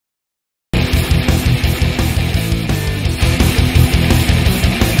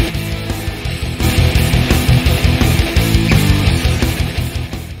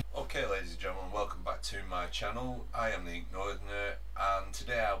channel. I am the inkednortherner, and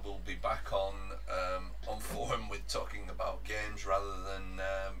today I will be back on forum with talking about games rather than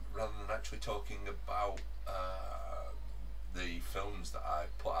actually talking about the films that I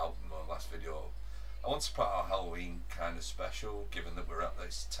put out in my last video. I want to put out a Halloween kind of special, given that we're at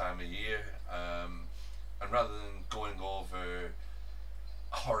this time of year, and rather than going over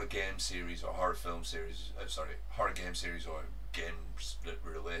a horror game series or horror film series, horror game series or games that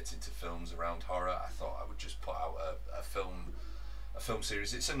related to films around horror, I thought I would just put out a film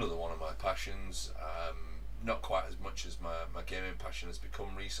series. It's another one of my passions. Not quite as much as my gaming passion has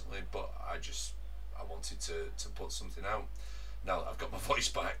become recently, but I wanted to put something out now that I've got my voice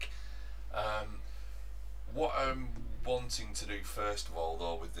back. What I'm wanting to do first of all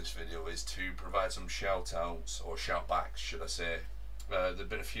though with this video is to provide some shout outs, or shout backs should I say. There have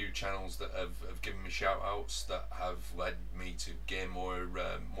been a few channels that have given me shout outs that have led me to gain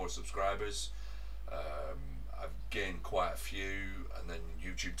more subscribers. I've gained quite a few, and then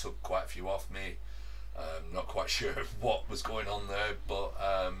YouTube took quite a few off me. Not quite sure what was going on there, but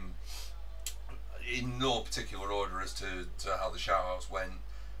in no particular order as to how the shout outs went.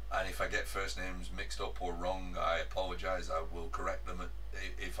 And if I get first names mixed up or wrong, I apologise. I will correct them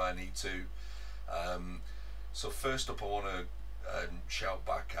if I need to. So first up, I want to shout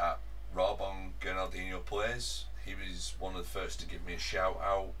back at Rob on Gamecollecting Plays. He was one of the first to give me a shout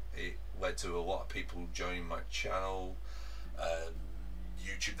out. It led to a lot of people joining my channel.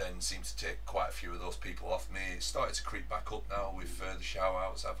 YouTube then seemed to take quite a few of those people off me. It started to creep back up now with further shout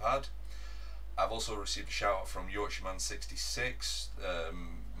outs I've had. I've also received a shout out from Yorkshireman66,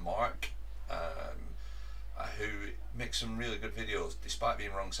 Mark, who makes some really good videos despite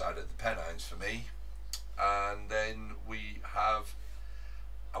being wrong side of the Pennines for me. And then we have,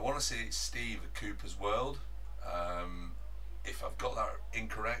 I want to say it's Steve at Cooper's World. If I've got that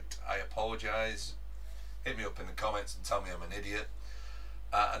incorrect, I apologise. Hit me up in the comments and tell me I'm an idiot.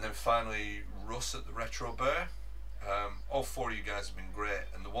 And then finally Russ at the Retro Bear. All four of you guys have been great,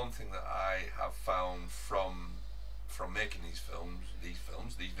 and the one thing that I have found from making these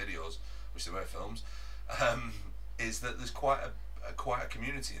videos, which they were films, is that there's quite a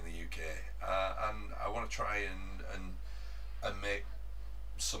community in the UK, and I want to try and make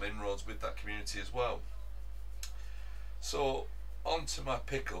some inroads with that community as well. So on to my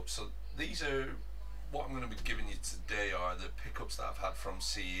pickups. So these are what I'm going to be giving you today, are the pickups that I've had from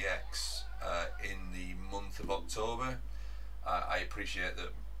CeX in the month of October. I appreciate that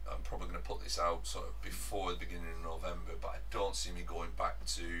I'm probably going to put this out sort of before the beginning of November, but I don't see me going back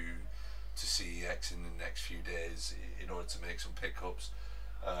to CeX in the next few days in order to make some pickups.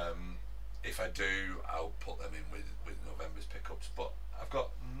 If I do, I'll put them in with November's pickups. But I've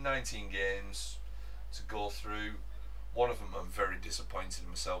got 19 games to go through. One of them I'm very disappointed in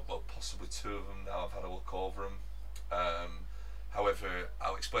myself, well, possibly two of them now I've had a look over them. However,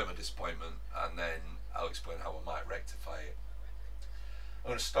 I'll explain my disappointment, and then I'll explain how I might rectify it. I'm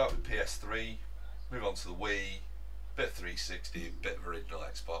going to start with PS3, move on to the Wii, bit of 360, bit of original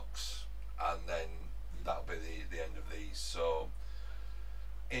Xbox, and then that'll be the end of these. So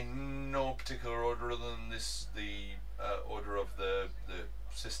in no particular order other than this, the order of the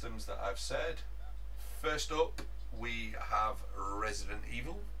systems that I've said. First up, we have Resident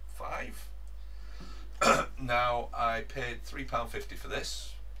Evil 5. Now, I paid £3.50 for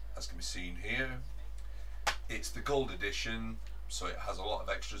this, as can be seen here. It's the gold edition, so it has a lot of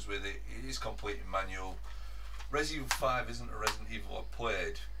extras with it. It is complete in manual. Resident Evil 5 isn't a Resident Evil I've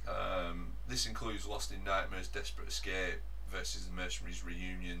played. This includes Lost in Nightmares, Desperate Escape, versus the Mercenaries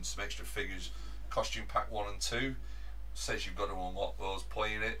Reunion, some extra figures, Costume Pack 1 and 2. Says you've got to unlock those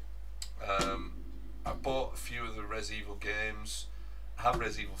playing it. I bought a few of the Res Evil games. I have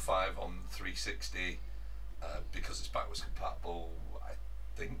Res Evil 5 on 360 because it's backwards compatible, I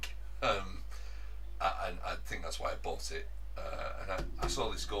think. And I think that's why I bought it. And I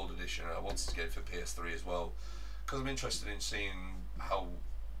saw this gold edition and I wanted to get it for PS3 as well, because I'm interested in seeing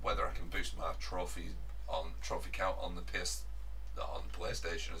whether I can boost my trophy count on the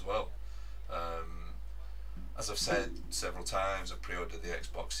PlayStation as well. As I've said several times, I've pre-ordered the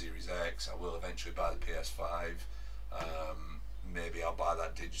Xbox Series X. I will eventually buy the PS5. Maybe I'll buy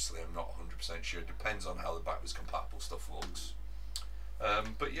that digitally, I'm not 100% sure. It depends on how the backwards compatible stuff looks.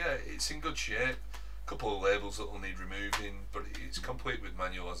 But yeah, it's in good shape. A couple of labels that will need removing, but it's complete with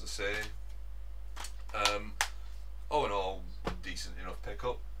manual, as I say. All in all, decent enough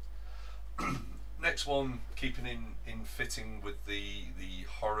pickup. Next one, keeping in fitting with the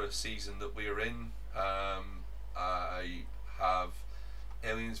horror season that we are in, I have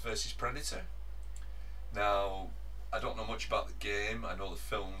Aliens vs Predator. Now, I don't know much about the game. I know the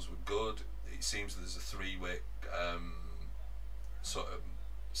films were good. it seems there's a three-way sort of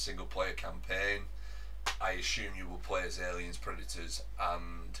single player campaign. I assume you will play as aliens, predators,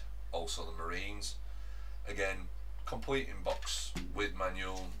 and also the marines. Again, complete in box with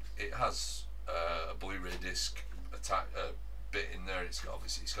manual. It has a Blu-ray disc bit in there.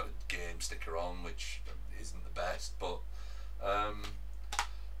 Obviously it's got a game sticker on, which isn't the best, but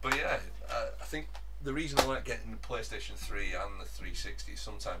yeah, I think the reason I like getting the PlayStation 3 and the 360,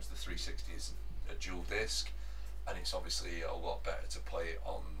 sometimes the 360 is a dual disc, and it's obviously a lot better to play it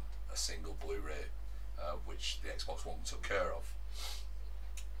on a single Blu-ray, which the Xbox One took care of.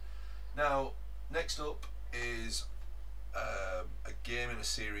 Now, next up is a game in a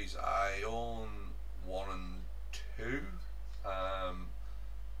series I own 1 and 2,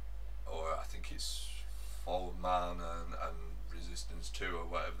 or I think it's Fall of Man and Resistance 2 or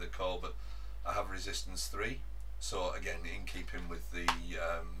whatever they're called, but I have Resistance 3. So again, in keeping with the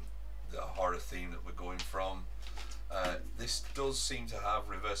horror theme that we're going from, this does seem to have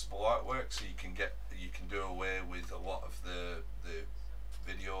reversible artwork, so you can do away with a lot of the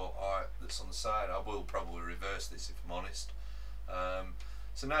video art that's on the side. I will probably reverse this if I'm honest.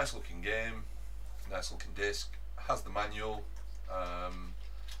 It's a nice looking game, nice looking disc, has the manual.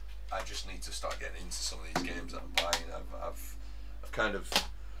 I just need to start getting into some of these games that I'm buying. I've kind of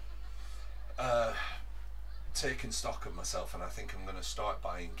taken stock of myself, and I think I'm going to start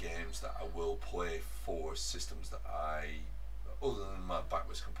buying games that I will play for systems that other than my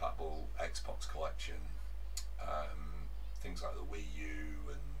backwards compatible Xbox collection, things like the Wii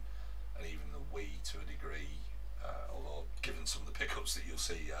U and even the Wii to a degree, although given some of the pickups that you'll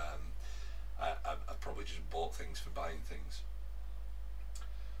see, I probably just bought things for buying things.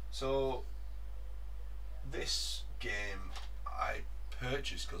 So this game I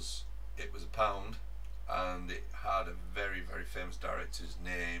purchased because it was £1 and it had a very, very famous director's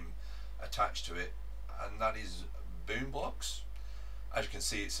name attached to it, and that is Boom Blocks. As you can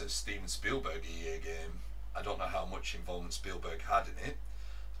see, it's a Steven Spielberg EA game. I don't know how much involvement Spielberg had in it.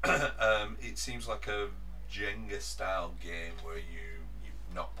 It seems like a Jenga style game where you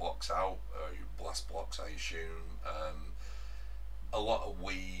knock blocks out, or you blast blocks, I assume. A lot of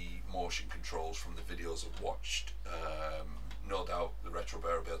Wii motion controls from the videos I've watched. No doubt the Retro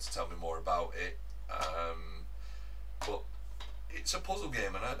Bear will be able to tell me more about it. But it's a puzzle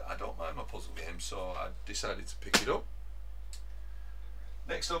game, and I don't mind my puzzle games, so I decided to pick it up.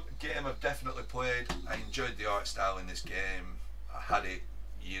 Next up, a game I've definitely played. I enjoyed the art style in this game. I had it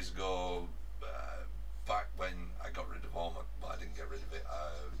years ago, back when I got rid of all my, well, I didn't get rid of it,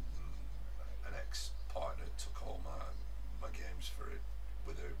 an ex-partner took all my games for it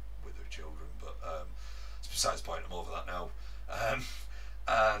with her children, but it's besides the point, I'm over that now.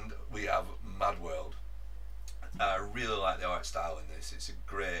 And we have Mad World. I really like the art style in this. It's a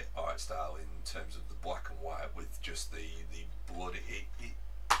great art style in terms of the black and white with just the blood.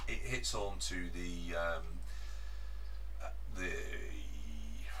 It hits on to the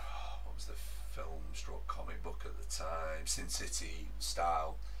what was the film stroke comic book at the time, Sin City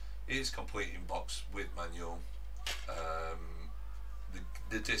style. It is complete in box with manual.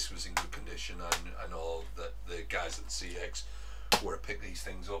 The disc was in good condition. I know that the guys at the CeX where I pick these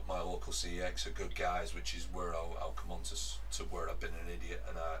things up, my local CeX, are good guys, which is where I'll come on to where I've been an idiot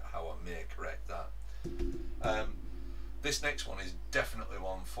and how I may correct that. This next one is definitely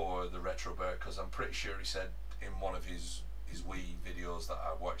one for the Retro Bear, because I'm pretty sure he said in one of his Wii videos that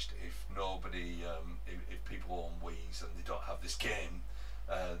I watched, if people own Wiis and they don't have this game,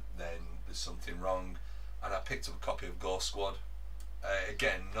 then there's something wrong. And I picked up a copy of Ghost Squad.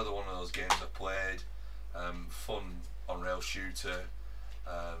 Again, another one of those games I've played. Fun on-rail shooter.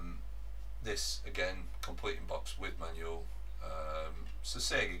 This again, complete in box with manual. It's a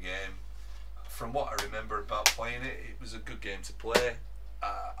Sega game. From what I remember about playing it, it was a good game to play.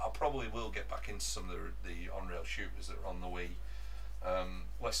 I probably will get back into some of the on-rail shooters that are on the Wii.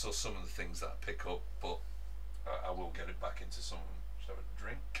 Less so some of the things that I pick up, but I will get it back into some of them. Just have a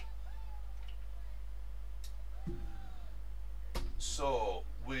drink. So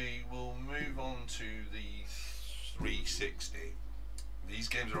we will move on to the 360. These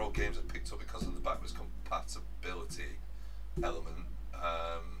games are all games I picked up because of the backwards compatibility element.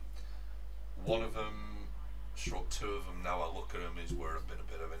 One of them, stroke two of them, now I look at them, is where I've been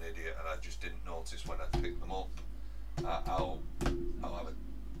a bit of an idiot and I just didn't notice when I picked them up. I'll have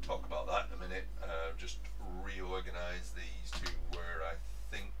a talk about that in a minute. Just reorganise these to where I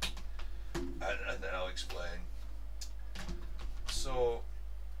think, and then I'll explain. So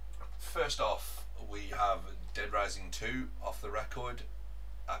first off, we have Dead Rising 2 off the record.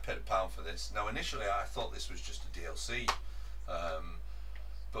 I paid £1 for this. Now initially I thought this was just a DLC,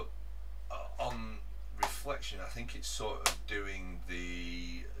 but on reflection, I think it's sort of doing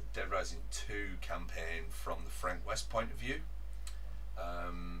the Dead Rising 2 campaign from the Frank West point of view.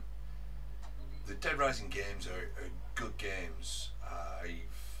 The Dead Rising games are good games. I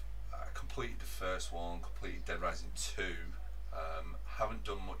completed the first one, completed Dead Rising 2. Haven't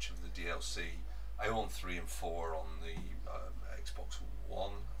done much of the DLC. I own 3 and 4 on the Xbox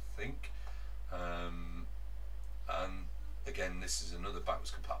One, I think. And again, this is another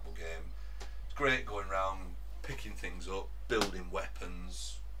backwards compatible game. It's great going around, picking things up, building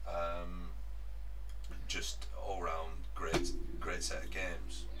weapons. Just all round great set of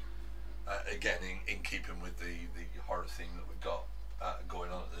games. Again, in keeping with the horror theme that we've got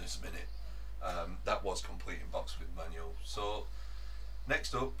going on at this minute. That was complete in box with manual. So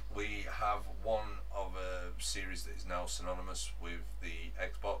next up we have one of a series that is now synonymous with the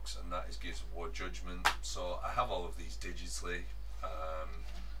Xbox, and that is Gears of War Judgment. So I have all of these digitally.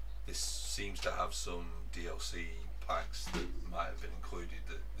 This seems to have some DLC packs that might have been included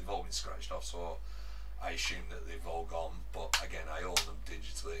that they've all been scratched off, so I assume that they've all gone, but again, I own them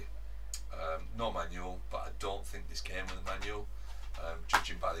digitally. No manual, but I don't think this came with a manual.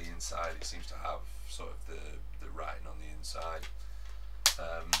 Judging by the inside, it seems to have sort of the writing on the inside.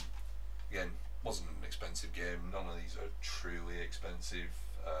 Again, wasn't an expensive game. None of these are truly expensive.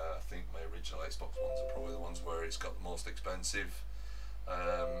 I think my original Xbox ones are probably the ones where it's got the most expensive.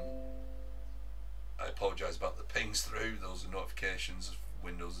 I apologise about the pings through. Those are notifications.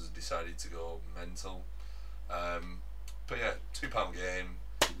 Windows has decided to go mental. But yeah, £2 game.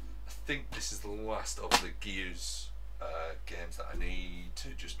 I think this is the last of the Gears games that I need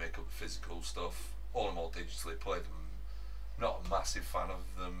to just make up the physical stuff. All them all digitally, play them. Not a massive fan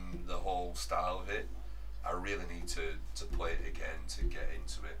of them, the whole style of it. I really need to play it again to get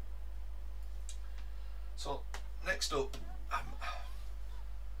into it. So next up,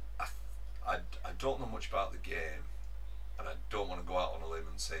 I don't know much about the game, and I don't want to go out on a limb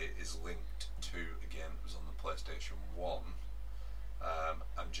and say it is linked to a game that was on the PlayStation 1.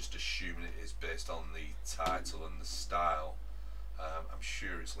 I'm just assuming it is based on the title and the style. I'm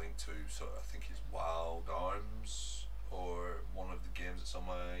sure it's linked to, so I think it's Wild Arms, or one of the games that's on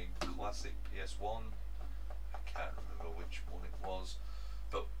my classic PS1. I can't remember which one it was,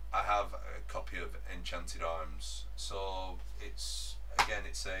 but I have a copy of Enchanted Arms. So it's a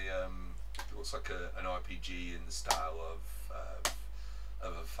it looks like an RPG in the style of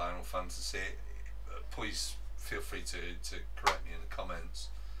a Final Fantasy. Please feel free to correct me in the comments.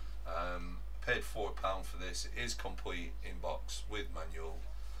 Paid £4 for this. It is complete in box with manual.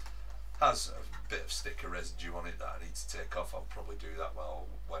 Has a bit of sticker residue on it that I need to take off. I'll probably do that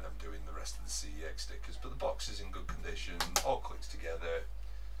when I'm doing the rest of the CeX stickers. But the box is in good condition. All clicks together.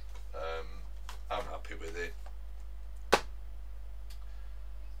 I'm happy with it.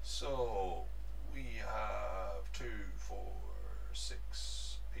 So we have 2, 4,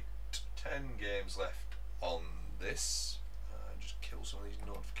 6, 8, 10 games left on this. Just kill some of these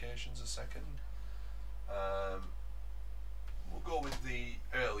notifications a second. We'll go with the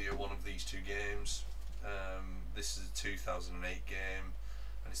earlier one of these two games. This is a 2008 game,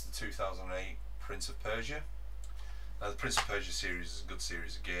 and it's the 2008 Prince of Persia. Now, the Prince of Persia series is a good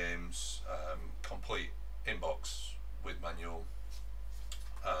series of games, complete in box with manual.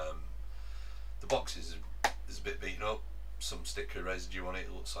 The box is a bit beaten up, some sticker residue on it.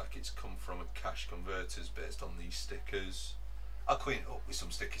 It looks like it's come from a cache converters based on these stickers. I'll clean it up with some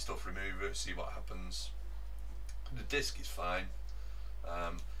sticky stuff remover, see what happens. The disc is fine.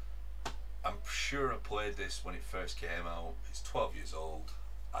 I'm sure I played this when it first came out. It's 12 years old.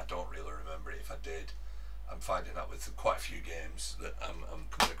 I don't really remember it if I did. I'm finding out with quite a few games that I'm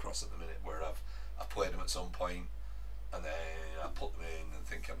coming across at the minute where I've played them at some point, and then I put them in and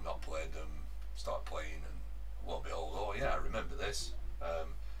think I've not played them, start playing, and lo and behold, oh yeah, I remember this. I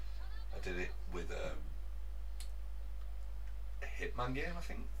did it with a Hitman game, I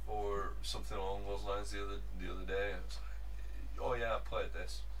think, or something along those lines the other day. I was like, oh yeah, I played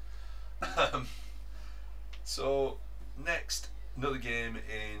this. So next, another game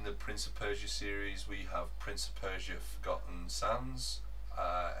in the Prince of Persia series, we have Prince of Persia Forgotten Sands.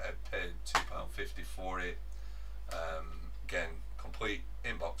 I paid £2.50 for it. Again, complete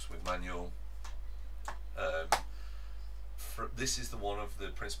inbox with manual. This is the one of the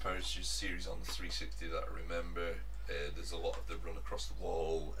Prince of Persia series on the 360 that I remember. There's a lot of the run across the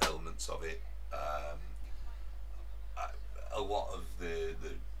wall elements of it. A lot of the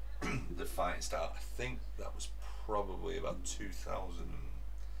the fighting style. I think that was probably about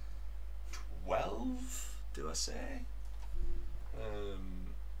 2012. Do I say?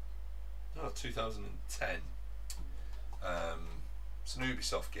 No, 2010. It's an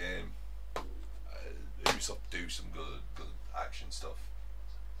Ubisoft game. Ubisoft do some good action stuff.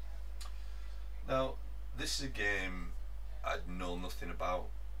 Now, this is a game I'd know nothing about.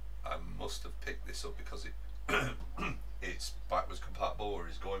 I must have picked this up because it it's backwards compatible, or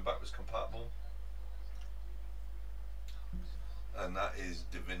is going backwards compatible, and that is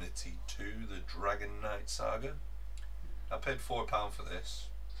Divinity 2: The Dragon Knight Saga. I paid £4 for this.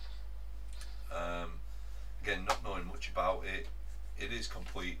 Again, not knowing much about it. It is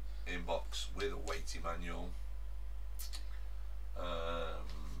complete in box with a weighty manual.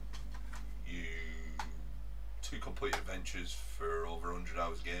 You 2 complete adventures for over 100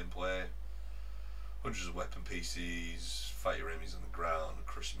 hours gameplay, hundreds of weapon pieces, fight your enemies on the ground,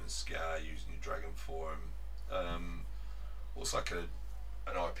 crush them in the sky using your dragon form. Looks like an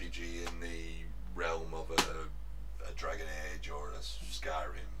RPG in the realm of a Dragon Age or a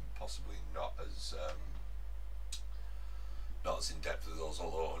Skyrim, possibly not as in depth as those,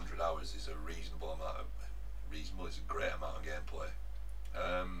 although 100 hours is a reasonable amount of it's a great amount of gameplay.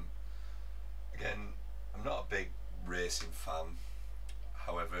 Again, I'm not a big racing fan,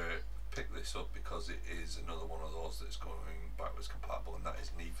 however, pick this up because it is another one of those that's going backwards compatible, and that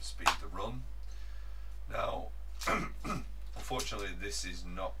is Need for Speed The Run. Now, unfortunately, this is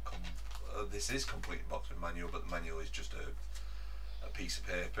not this is complete in box with manual, but the manual is just a piece of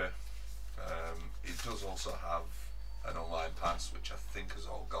paper. It does also have an online pass, which I think has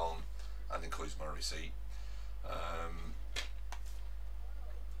all gone, and includes my receipt.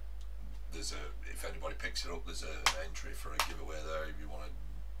 If anybody picks it up, there's an entry for a giveaway there. If you want to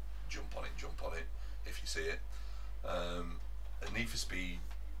jump on it if you see it. Need for Speed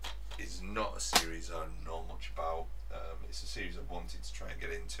is not a series I know much about. It's a series I've wanted to try and get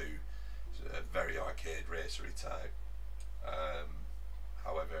into. It's a very arcade racery type.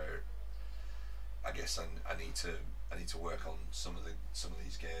 However, I guess I need to work on some of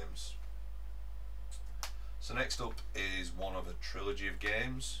these games. So next up is one of a trilogy of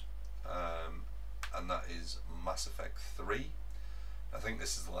games, and that is Mass Effect 3. I think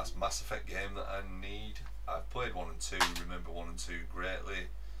this is the last Mass Effect game that I need. I've played 1 and 2, remember 1 and 2 greatly.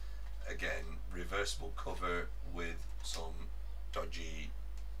 Again, reversible cover with some dodgy,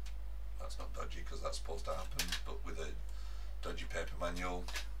 that's not dodgy because that's supposed to happen, but with a dodgy paper manual.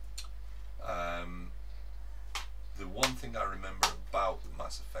 The one thing I remember about the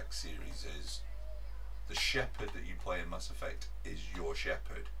Mass Effect series is the Shepard that you play in Mass Effect is your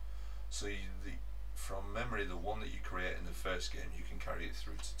Shepard. So from memory, the one that you create in the first game, you can carry it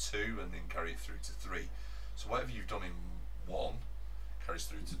through to 2 and then carry it through to 3. So whatever you've done in 1 carries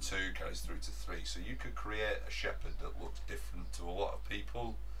through to 2, carries through to 3. So you could create a Shepard that looks different to a lot of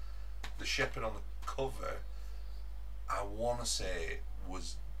people. The Shepard on the cover, I want to say,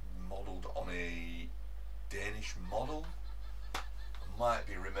 was modelled on a Danish model. I might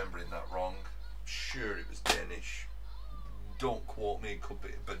be remembering that wrong. I'm sure it was Danish. Don't quote me, could be,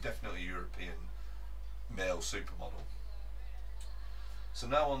 but definitely European male supermodel. So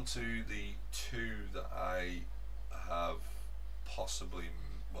now on to the 2 that I have possibly,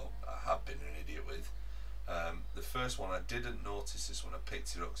 well, I have been an idiot with. The first one, I didn't notice this when I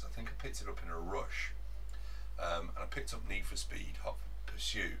picked it up, because I think I picked it up in a rush. And I picked up Need for Speed Hot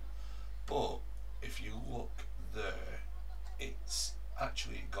Pursuit, but if you look there, it's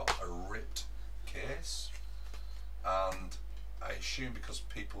actually got a ripped case, and I assume because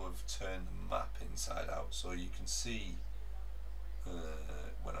people have turned the map inside out, so you can see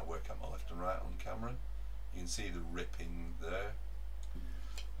when I work out my left and right on camera, you can see the ripping there.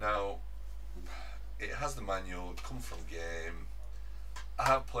 Now, it has the manual, it comes from game. I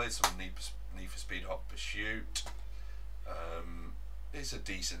have played some Need for Speed Hot Pursuit. It's a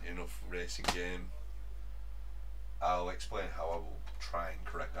decent enough racing game. I'll explain how I will try and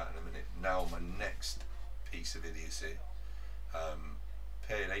correct that in a minute. Now, my next piece of idiocy.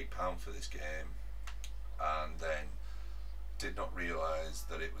 Paid £8 for this game, and then did not realise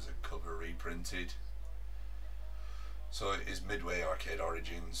that it was a cover reprinted. So it is Midway Arcade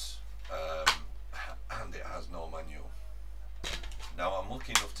Origins, and it has no manual. Now, I'm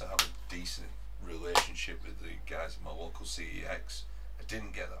lucky enough to have a decent relationship with the guys at my local CEX. I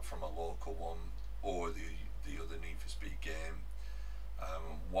didn't get that from a local one or the other Need for Speed game.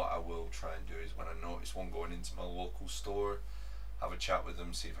 What I will try and do is when I notice one going into my local store, have a chat with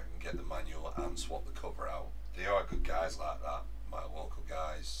them, see if I can get the manual and swap the cover out. They are good guys like that, my local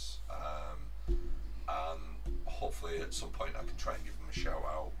guys, and hopefully at some point I can try and give them a shout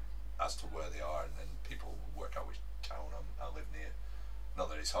out as to where they are, and then people will work out which town I live near. Not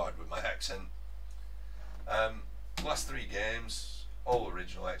that it's hard with my accent. Last 3 games, all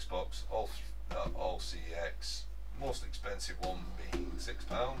original Xbox, all CeX. Most expensive one being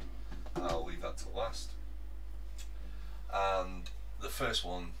 £6. I'll leave that to last. And the first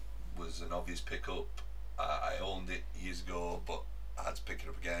one was an obvious pickup. I owned it years ago, but I had to pick it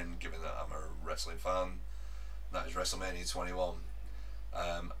up again, given that I'm a wrestling fan. That is WrestleMania 21.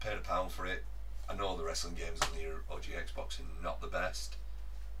 I paid £1 for it. I know the wrestling games on the OG Xbox are not the best,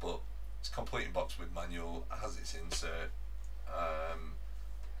 but it's complete in box with manual, has its insert.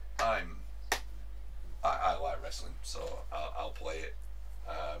 I'm I like wrestling, so I'll play it.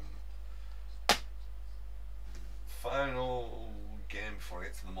 Final game before I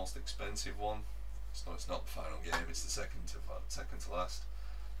get to the most expensive one. It's not the final game. It's the second to last.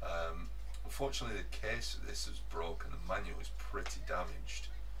 Unfortunately, the case of this is broken. The manual is pretty damaged.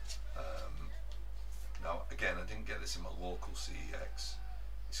 Now, again, I didn't get this in my local CEX.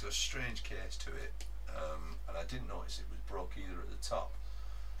 It's got a strange case to it, and I didn't notice it was broke either at the top.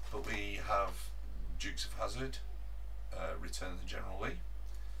 But we have Dukes of Hazzard, Return of the General Lee.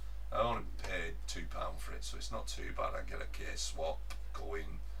 I only paid £2 for it, so it's not too bad. I get a case swap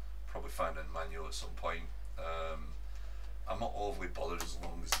going, probably find a manual at some point. I'm not overly bothered as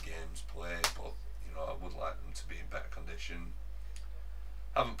long as the game's played, but you know, I would like them to be in better condition.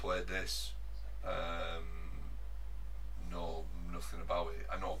 Haven't played this. Know nothing about it.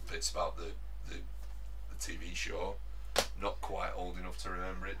 I know bits about the TV show. Not quite old enough to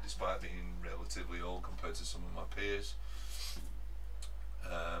remember it, despite being relatively old compared to some of my peers.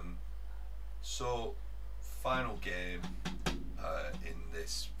 So, final game in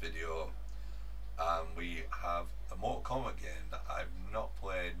this video, we have a Mortal Kombat game that I've not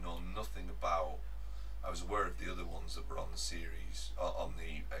played, know nothing about. I was aware of the other ones that were on the series, on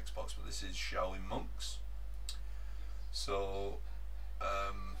the Xbox, but this is Shaolin Monks. So,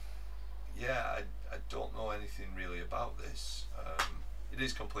 yeah, I don't know anything really about this. It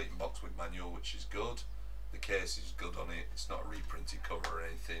is complete in box with manual, which is good. The case is good on it. It's not a reprinted cover or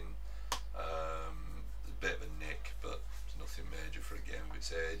anything. There's a bit of a nick, but it's nothing major for a game of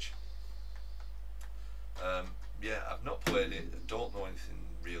its age. Yeah, I've not played it. I don't know anything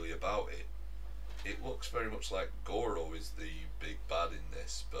really about it. It looks very much like Goro is the big bad in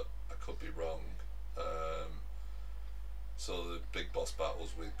this, but I could be wrong. So the big boss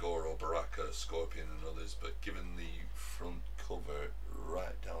battles with Goro, Baraka, Scorpion and others, but given the front cover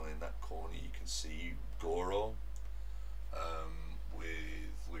right down in that corner you can see Goro with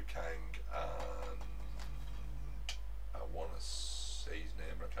Liu Kang and I want to say his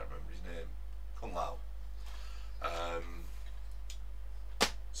name but I can't remember his name, Kung Lao.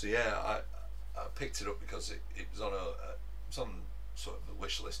 So yeah, I picked it up because it was on on sort of a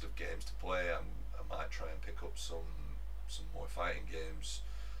wish list of games to play. I might try and pick up some more fighting games.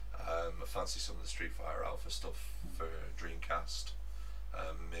 I fancy some of the Street Fighter Alpha stuff for Dreamcast.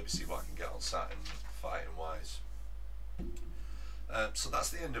 Maybe see what I can get on Saturn fighting wise. So that's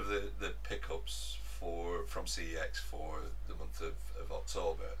the end of the pickups from CEX for the month of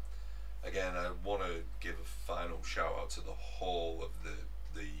October. Again, I want to give a final shout out to the whole of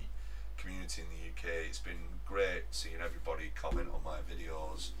the community in the UK. It's been great seeing everybody comment on my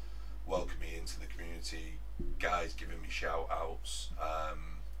videos, welcome me into the community, guys giving me shout outs,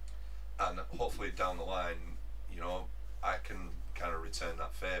 and hopefully down the line, you know, I can kind of return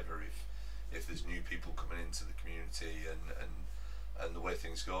that favour if there's new people coming into the community and the way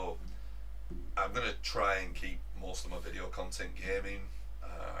things go. I'm going to try and keep most of my video content gaming.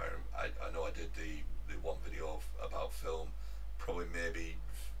 I know I did the one video about film, probably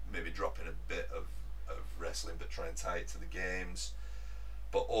maybe drop in a bit of wrestling but try and tie it to the games.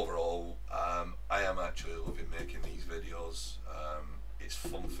 But overall, I am actually loving making these videos. It's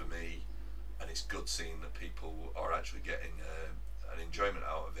fun for me, and it's good seeing that people are actually getting an enjoyment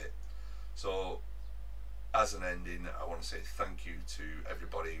out of it. So, as an ending, I want to say thank you to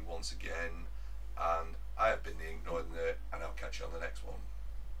everybody once again, and I have been the Ink Northerner, and I'll catch you on the next one.